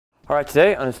Alright,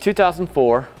 today on this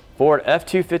 2004 Ford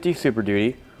F-250 Super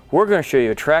Duty, we're going to show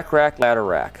you a TracRac Ladder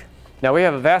Rack. Now we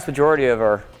have a vast majority of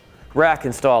our rack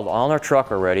installed on our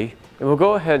truck already, and we'll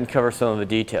go ahead and cover some of the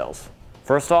details.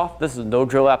 First off, this is a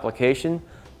no-drill application.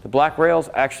 The black rails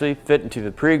actually fit into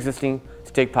the pre-existing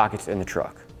stake pockets in the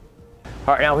truck.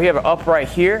 Alright, now we have an upright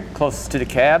here closest to the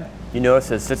cab. You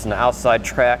notice it sits on the outside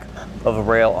track of the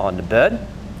rail on the bed.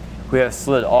 We have a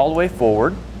slid all the way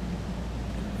forward.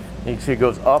 You can see it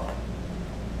goes up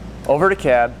over the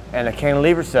cab, and the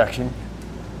cantilever section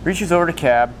reaches over the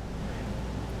cab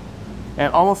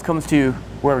and almost comes to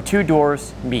where two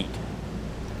doors meet.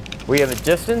 We have a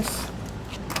distance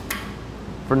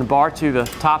from the bar to the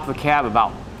top of the cab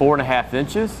about 4.5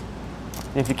 inches.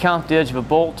 And if you count the edge of a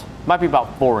bolt, it might be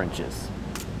about 4 inches.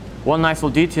 One nice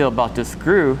little detail about this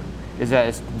screw is that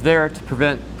it's there to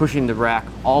prevent pushing the rack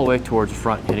all the way towards the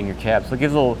front, hitting your cab. So it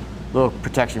gives a little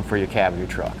protection for your cab of your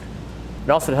truck. And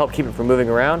also to help keep it from moving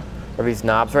around are these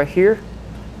knobs right here.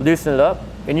 Loosen it up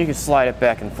and you can slide it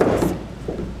back and forth.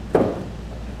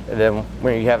 And then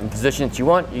when you have it in position that you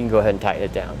want, you can go ahead and tighten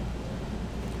it down.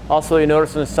 Also, you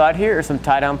notice on the side here are some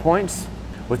tie down points.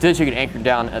 With this you can anchor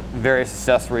down various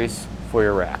accessories for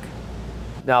your rack.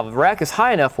 Now the rack is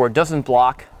high enough where it doesn't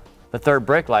block the third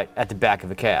brake light at the back of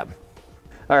the cab.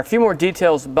 All right, a few more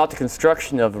details about the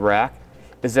construction of the rack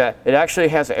is that it actually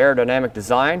has an aerodynamic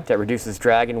design that reduces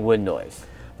drag and wind noise.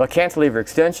 A cantilever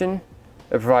extension,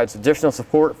 it provides additional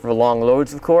support for long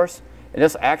loads, of course, and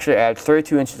this actually adds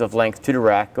 32 inches of length to the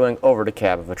rack going over the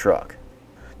cab of the truck.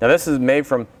 Now this is made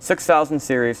from 6000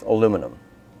 series aluminum.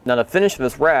 Now the finish of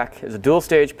this rack is a dual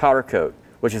stage powder coat,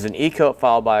 which is an E-coat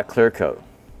followed by a clear coat.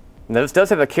 Now this does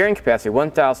have a carrying capacity of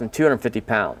 1,250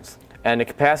 pounds, and the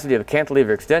capacity of a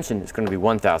cantilever extension is going to be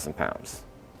 1,000 pounds.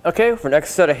 Okay, for the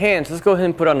next set of hands, let's go ahead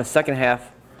and put on the second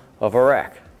half of our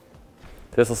rack.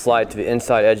 This will slide to the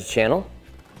inside edge channel.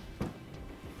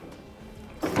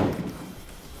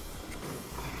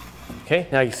 Okay,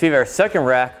 now you can see that our second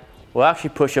rack will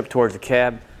actually push up towards the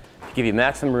cab to give you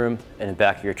maximum room in the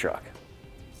back of your truck.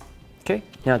 Okay,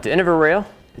 now at the end of our rail,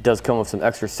 it does come with some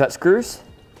extra set screws.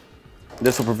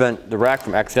 This will prevent the rack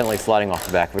from accidentally sliding off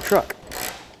the back of a truck.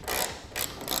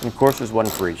 And of course, there's one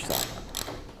for each side.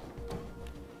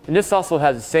 And this also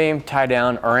has the same tie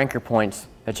down or anchor points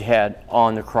that you had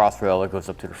on the cross rail that goes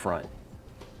up to the front.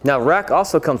 Now the rack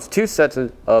also comes with two sets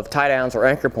of tie downs or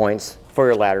anchor points for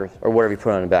your ladders or whatever you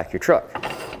put on the back of your truck.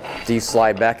 These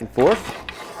slide back and forth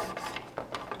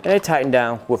and they tighten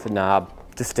down with a knob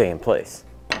to stay in place.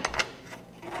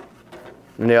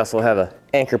 And they also have an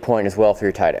anchor point as well for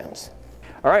your tie downs.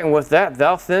 Alright, and with that,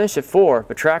 that'll finish it for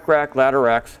the TracRac Ladder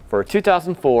Racks for a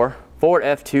 2004 Ford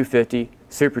F-250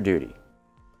 Super Duty.